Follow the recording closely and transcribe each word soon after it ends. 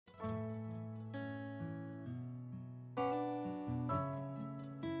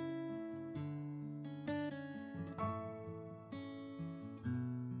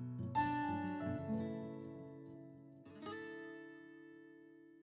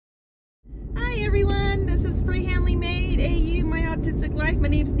everyone, this is Free Handling Maid AU, My Autistic Life. My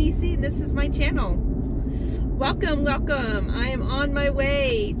name's Nisi and this is my channel. Welcome. I am on my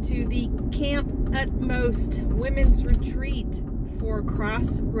way to the Camp Utmost Women's Retreat for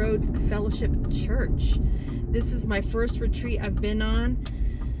Crossroads Fellowship Church. This is my first retreat I've been on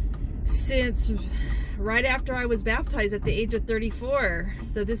since right after I was baptized at the age of 34.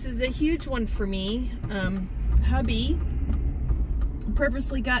 So this is a huge one for me. Hubby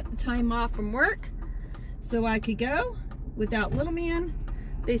purposely got the time off from work so I could go without little man.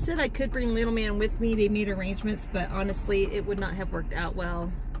 They said I could bring little man with me. They made arrangements, but honestly it would not have worked out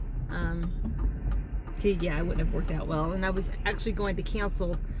well. Yeah, it wouldn't have worked out well, and I was actually going to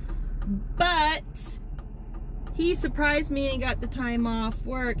cancel, but he surprised me and got the time off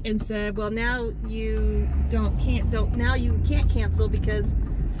work and said, well, now you can't cancel because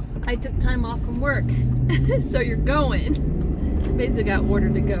I took time off from work. So you're going. Basically got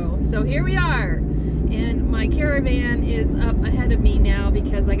ordered to go. So here we are, and my caravan is up ahead of me now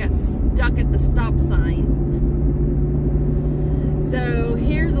because I got stuck at the stop sign. So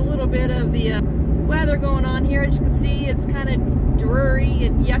here's a little bit of the weather going on here. As you can see, it's kind of dreary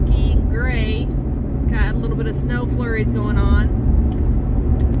and yucky and gray. Got a little bit of snow flurries going on.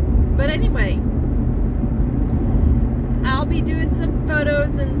 But anyway, I'll be doing some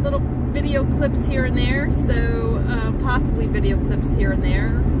photos and little video clips here and there, so possibly video clips here and there.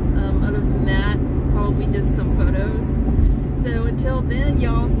 Other than that, probably just some photos. So until then,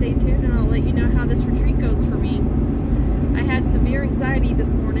 y'all stay tuned and I'll let you know how this retreat goes for me. I had severe anxiety this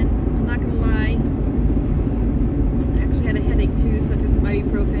morning, I'm not gonna lie. I actually had a headache too, so I took some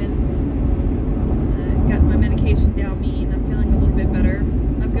ibuprofen. Got my medication down me and I'm feeling a little bit better.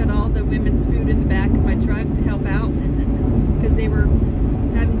 I've got all the women's food in the back of my truck to help out because they were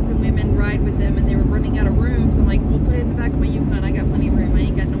having some women ride with them and they were running out of room, so I'm like, we'll put it in the back of my Yukon. I got plenty of room. I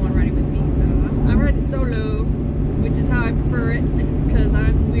ain't got no one riding with me, so I'm riding solo, which is how I prefer it because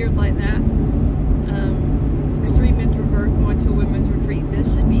I'm weird like that. Extreme introvert going to a women's retreat.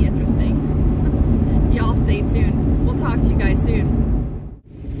 This should be interesting. Y'all stay tuned. We'll talk to you guys soon.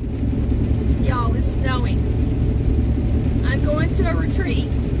 Y'all, it's snowing. I'm going to a retreat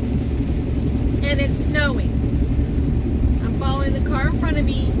and it's snowing. I'm following the car in front of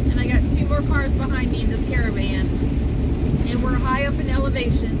me and I got two more cars behind me in this caravan, and we're high up in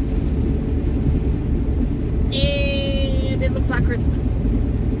elevation and it looks like Christmas.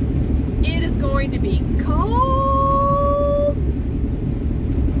 It is going to be cold.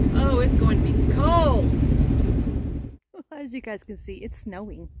 Oh, it's going to be cold. As you guys can see, it's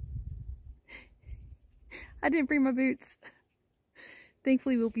snowing. I didn't bring my boots.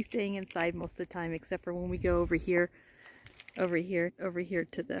 Thankfully, we'll be staying inside most of the time, except for when we go over here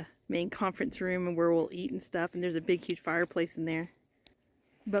to the main conference room and where we'll eat and stuff. And there's a big, huge fireplace in there.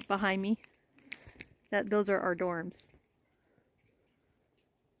 But behind me, those are our dorms.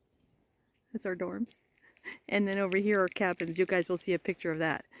 That's our dorms. And then over here are cabins. You guys will see a picture of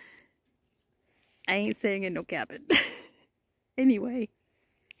that. I ain't staying in no cabin. Anyway,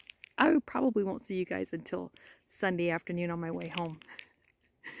 I probably won't see you guys until Sunday afternoon on my way home.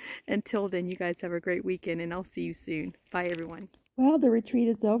 Until then, you guys have a great weekend and I'll see you soon. Bye, everyone. Well, the retreat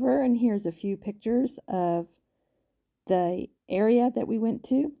is over and here's a few pictures of the area that we went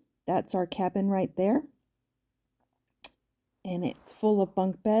to. That's our cabin right there. And it's full of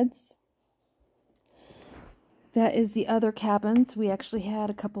bunk beds. That is the other cabins. We actually had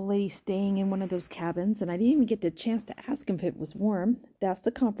a couple ladies staying in one of those cabins, and I didn't even get the chance to ask them if it was warm. That's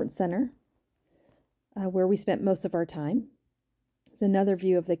the conference center, where we spent most of our time. It's another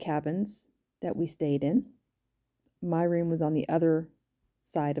view of the cabins that we stayed in. My room was on the other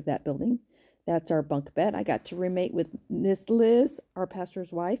side of that building. That's our bunk bed. I got to roommate with Miss Liz, our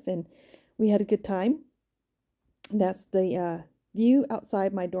pastor's wife, and we had a good time. That's the view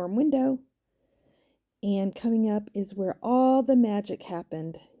outside my dorm window. And coming up is where all the magic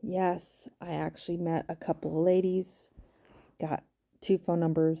happened. Yes, I actually met a couple of ladies, got 2 phone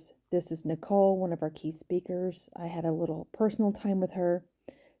numbers. This is Nicole, one of our key speakers. I had a little personal time with her.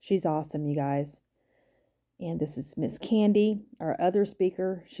 She's awesome, you guys. And this is Miss Candy, our other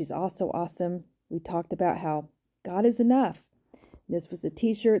speaker. She's also awesome. We talked about how God is enough. This was a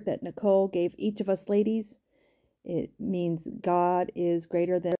t-shirt that Nicole gave each of us ladies. It means God is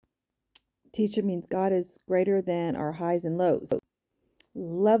greater than... T-shirt means God is greater than our highs and lows.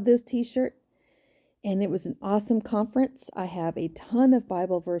 Love this t-shirt. And it was an awesome conference. I have a ton of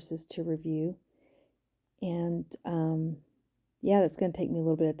Bible verses to review. And yeah, that's going to take me a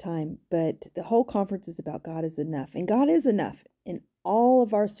little bit of time. But the whole conference is about God is enough. And God is enough in all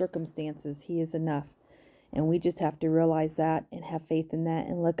of our circumstances. He is enough. And we just have to realize that and have faith in that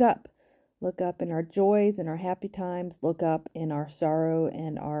and look up. Look up in our joys and our happy times. Look up in our sorrow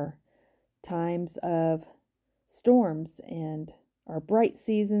and our times of storms and our bright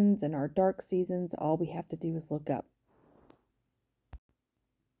seasons and our dark seasons. All we have to do is look up.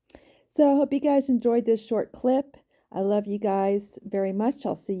 So I hope you guys enjoyed this short clip. I love you guys very much.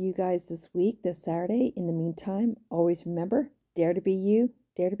 I'll see you guys this week, this Saturday. In the meantime, always remember, dare to be you,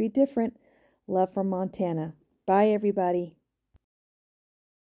 dare to be different. Love from Montana. Bye, everybody.